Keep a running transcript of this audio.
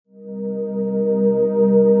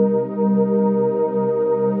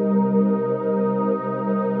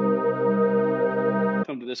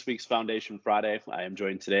this week's Foundation Friday. I am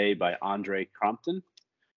joined today by Andre Crompton,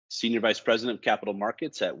 Senior Vice President of Capital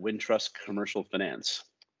Markets at Wintrust Commercial Finance.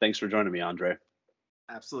 Thanks for joining me, Andre.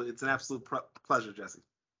 Absolutely. It's an absolute pleasure, Jesse.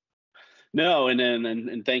 No,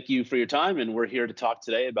 and thank you for your time. And we're here to talk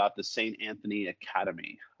today about the St. Anthony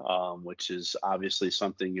Academy, which is obviously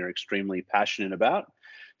something you're extremely passionate about.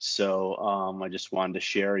 So I just wanted to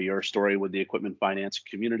share your story with the equipment finance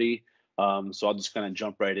community. So I'll just kind of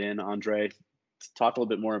jump right in, Andre. Talk a little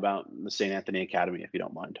bit more about the St. Anthony Academy, if you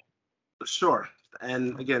don't mind. Sure.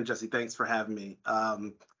 And again, Jesse, thanks for having me.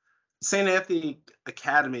 St. Anthony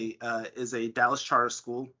Academy is a Dallas charter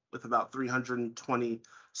school with about 320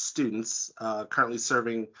 students, currently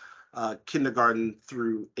serving kindergarten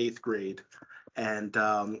through 8th grade. And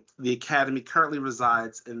the academy currently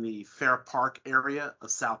resides in the Fair Park area of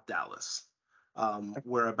South Dallas,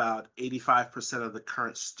 where about 85% of the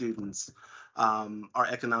current students are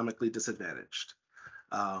economically disadvantaged.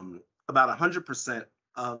 About 100%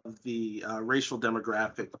 of the racial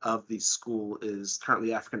demographic of the school is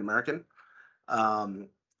currently African American. And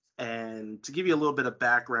to give you a little bit of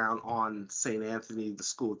background on St. Anthony, the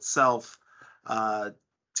school itself, to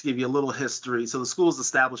give you a little history. So the school was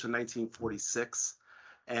established in 1946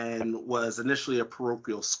 and was initially a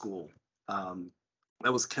parochial school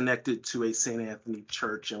that was connected to a St. Anthony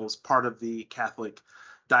church and was part of the Catholic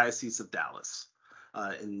Diocese of Dallas.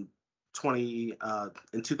 In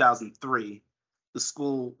 2003, the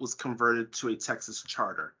school was converted to a Texas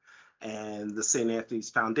charter, and the St. Anthony's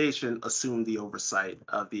Foundation assumed the oversight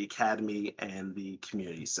of the academy and the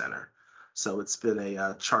community center. So it's been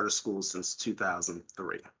a charter school since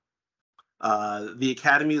 2003. The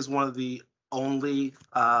academy is one of the only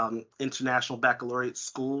international baccalaureate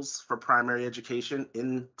schools for primary education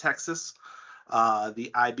in Texas.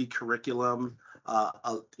 The IB curriculum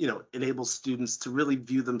enables students to really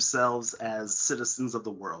view themselves as citizens of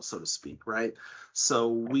the world, so to speak, right? So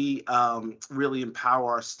we really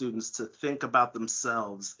empower our students to think about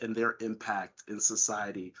themselves and their impact in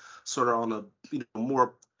society, sort of on a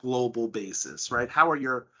more global basis, right? How are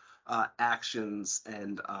your actions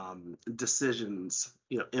and decisions,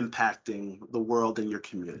 impacting the world and your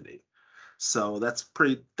community? So that's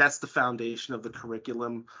the foundation of the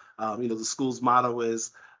curriculum. The school's motto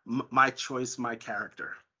is my choice, my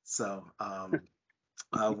character. So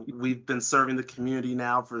we've been serving the community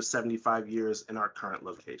now for 75 years in our current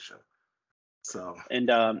location. So and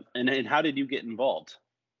how did you get involved?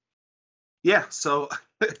 Yeah, so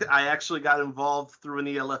I actually got involved through an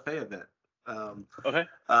ELFA event. Okay.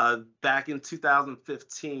 Back in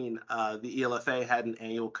 2015, the ELFA had an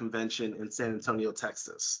annual convention in San Antonio,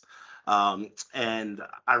 Texas. And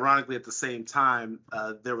ironically, at the same time,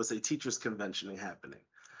 there was a teachers' convention happening.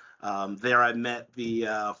 There I met the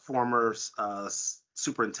former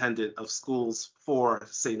superintendent of schools for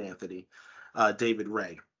St. Anthony, David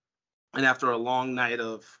Ray. And after a long night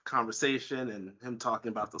of conversation and him talking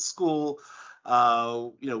about the school,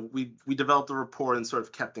 we developed a rapport and sort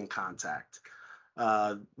of kept in contact.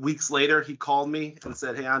 Weeks later, he called me and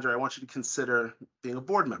said, "Hey, Andre, I want you to consider being a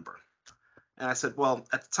board member." And I said, well,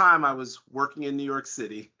 at the time I was working in New York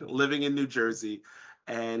City, living in New Jersey,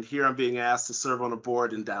 and here I'm being asked to serve on a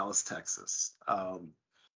board in Dallas, Texas.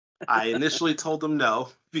 I initially told him no,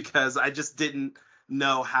 because I just didn't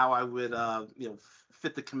know how I would,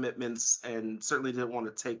 fit the commitments, and certainly didn't want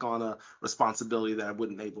to take on a responsibility that I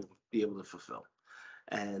wouldn't be able to fulfill.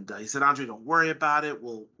 And he said, "Andre, don't worry about it.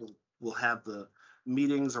 We'll have the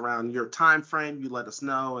meetings around your time frame. You let us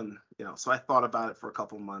know." And so I thought about it for a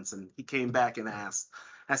couple of months, and he came back and asked.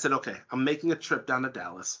 I said, "Okay, I'm making a trip down to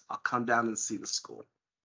Dallas. I'll come down and see the school."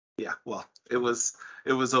 Yeah, well, it was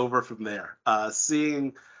over from there.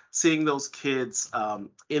 Seeing those kids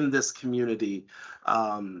in this community,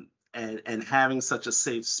 and having such a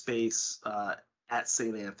safe space at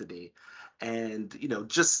St. Anthony, and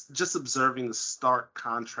just observing the stark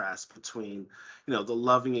contrast between the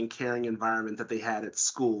loving and caring environment that they had at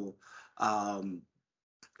school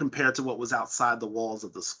compared to what was outside the walls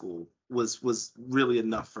of the school was really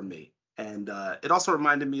enough for me. And it also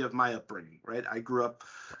reminded me of my upbringing, right? I grew up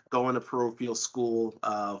going to parochial school,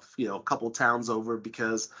 a couple towns over,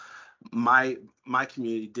 because my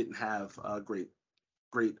community didn't have great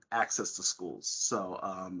access to schools. So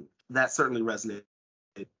that certainly resonated.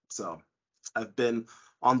 So I've been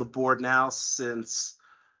on the board now since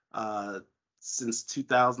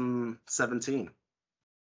 2017.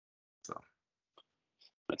 So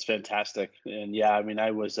that's fantastic. And yeah, I mean,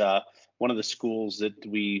 I was one of the schools that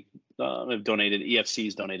we have donated,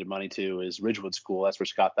 EFC's donated money to, is Ridgewood School. That's where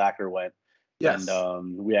Scott Thacker went. Yes.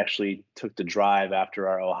 And we actually took the drive after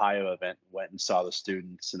our Ohio event, went and saw the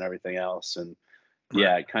students and everything else. And Right.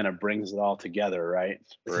 Yeah, it kind of brings it all together, right?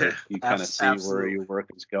 Yeah, Where you kind of see where absolutely. your work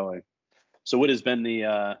is going. So what has been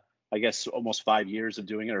the I guess almost 5 years of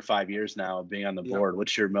doing it, or 5 years now of being on the Yep. board?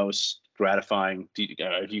 What's your most gratifying,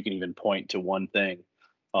 if you can even point to one thing?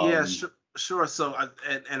 Yeah, Um, sure. Sure. So,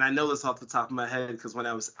 and I know this off the top of my head because when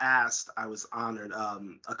I was asked, I was honored.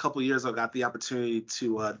 A couple years ago, I got the opportunity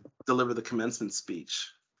to deliver the commencement speech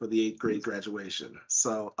for the eighth grade graduation.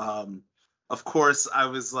 So, of course, I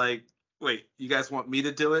was like, "Wait, you guys want me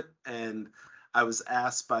to do it?" And I was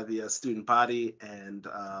asked by the student body, and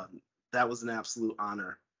that was an absolute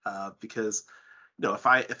honor because if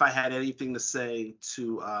I had anything to say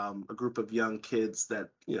to a group of young kids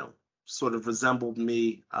that sort of resembled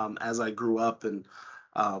me as I grew up, and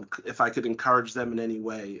if I could encourage them in any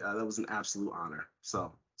way, that was an absolute honor.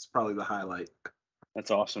 So it's probably the highlight.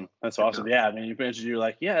 that's awesome. That's Yeah. awesome. Yeah, I mean, you mentioned you're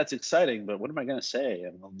like, yeah, it's exciting, but what am I going to say? I'm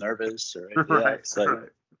a little nervous, or yeah, Right, it's like, right.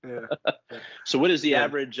 Yeah, yeah, so what is the yeah.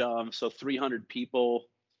 average? So 300 people.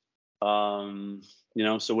 Um,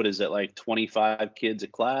 so what is it, like 25 kids a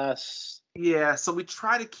class? Yeah, so we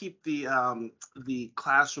try to keep the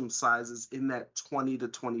classroom sizes in that 20 to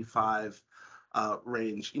 25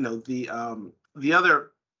 range. The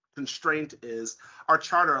other constraint is our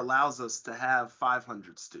charter allows us to have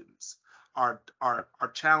 500 students. Our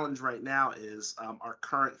challenge right now is our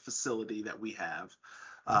current facility that we have.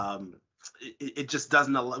 Um, it just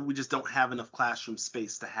doesn't allow, we just don't have enough classroom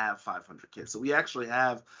space to have 500 kids. So we actually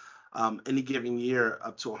have any given year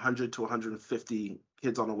up to 100 to 150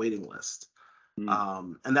 kids on a waiting list.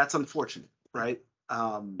 Mm, And that's unfortunate, right?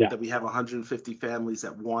 yeah. That we have 150 families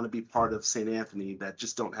that want to be part of St. Anthony that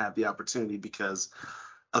just don't have the opportunity because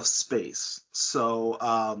of space. So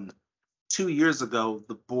 2 years ago,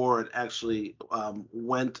 the board actually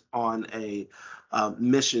went on a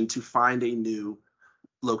mission to find a new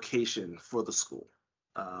location for the school.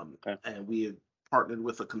 Okay. And we have partnered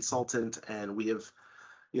with a consultant, and we have,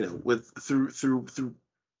 with through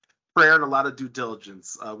prayer and a lot of due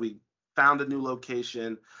diligence, we found a new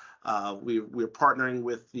location. We're partnering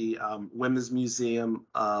with the Women's Museum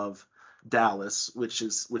of Dallas, which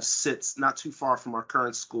sits not too far from our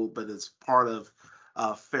current school, but is part of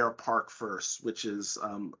Fair Park First, which is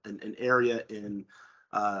an area in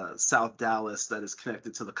South Dallas that is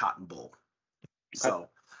connected to the Cotton Bowl. Okay. So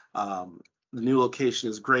the new location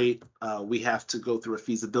is great. We have to go through a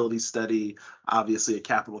feasibility study, obviously a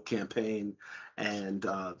capital campaign, and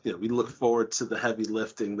we look forward to the heavy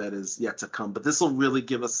lifting that is yet to come. But this will really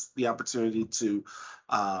give us the opportunity to,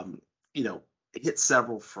 um, you know, hit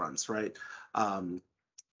several fronts, right? Um,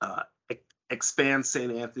 uh, Expand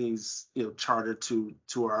St. Anthony's, charter to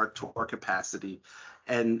our capacity,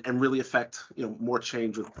 and really affect more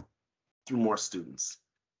change through more students.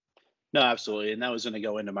 No, absolutely. And that was going to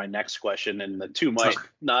go into my next question. And the two might Sorry.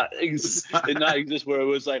 not exist, where it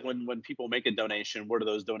was like, when people make a donation, where do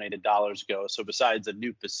those donated dollars go? So besides a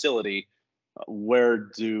new facility, where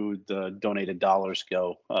do the donated dollars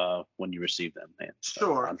go when you receive them, man,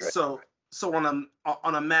 Sure. Andre? So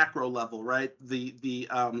on a macro level, right?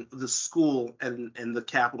 The school and the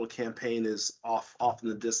capital campaign is off in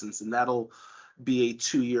the distance, and that'll be a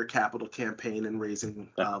 2-year capital campaign and raising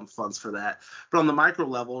Yeah. funds for that. But on the micro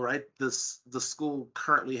level, right? The school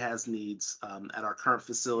currently has needs at our current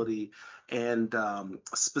facility, and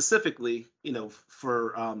specifically,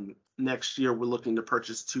 for next year, we're looking to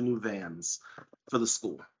purchase 2 new vans for the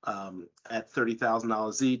school at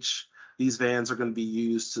 $30,000 each. These vans are going to be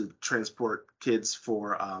used to transport kids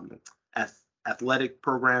for athletic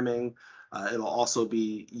programming. It'll also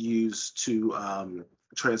be used to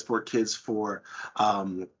transport kids for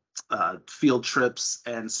field trips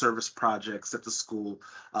and service projects that the school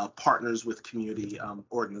partners with community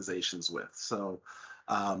organizations with. So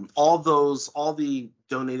all the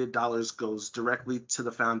donated dollars goes directly to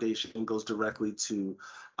the foundation, goes directly to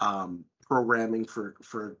programming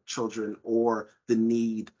for children or the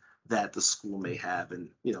need that the school may have. And,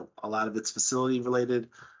 a lot of it's facility related,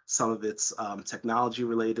 some of it's technology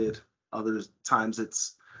related, other times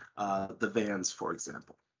it's the vans, for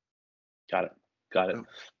example. Got it. Got it. Yeah.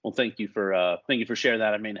 Well, thank you for sharing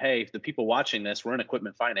that. I mean, hey, if the people watching this, we're in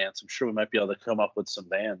equipment finance. I'm sure we might be able to come up with some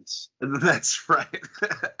vans. That's right.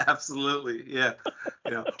 Absolutely. Yeah.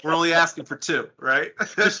 We're only asking for 2, right?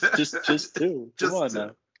 Just two. Come Just on 2.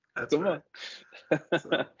 now. That's Come right.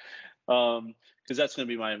 So, on. Because that's going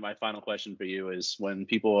to be my final question for you is, when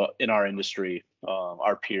people in our industry,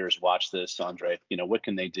 our peers, watch this, Andre, what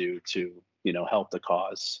can they do to, help the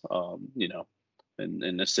cause,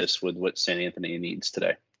 and assist with what St. Anthony needs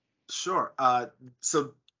today? sure.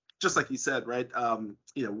 So just like you said, right?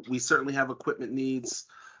 We certainly have equipment needs.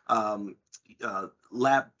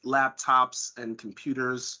 Laptops and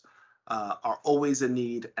computers are always a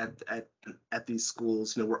need at these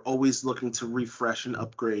schools. You know, we're always looking to refresh and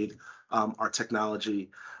upgrade our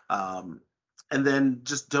technology. And then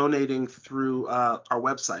just donating through our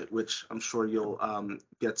website, which I'm sure you'll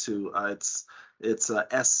get to. It's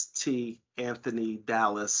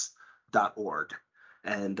stanthonydallas.org,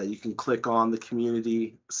 and you can click on the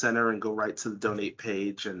community center and go right to the donate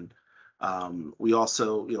page. And we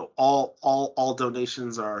also, you know, all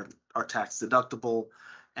donations are tax deductible,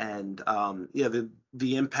 and yeah,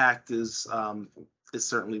 the impact is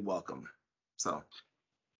certainly welcome. So.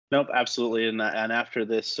 Nope, absolutely. And after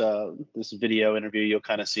this this video interview, you'll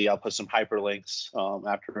kind of see I'll put some hyperlinks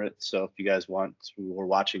after it. So if you guys want who are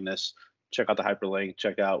watching this, check out the hyperlink,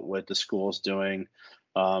 check out what the school's doing.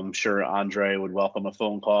 I'm sure Andre would welcome a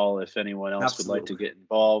phone call if anyone else would like to get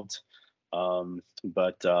involved.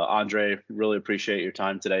 But Andre, really appreciate your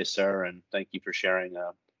time today, sir, and thank you for sharing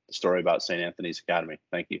the story about St. Anthony's Academy.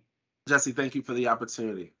 Thank you. Jesse, thank you for the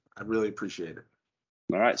opportunity. I really appreciate it.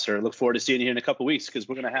 All right, sir. Look forward to seeing you here in a couple of weeks because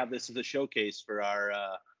we're going to have this as a showcase for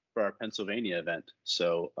our Pennsylvania event.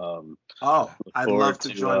 So I'd love to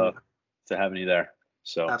join you. To having you there.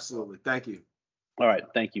 So absolutely. Thank you. All right.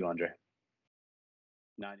 Thank you, Andre.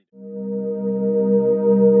 90.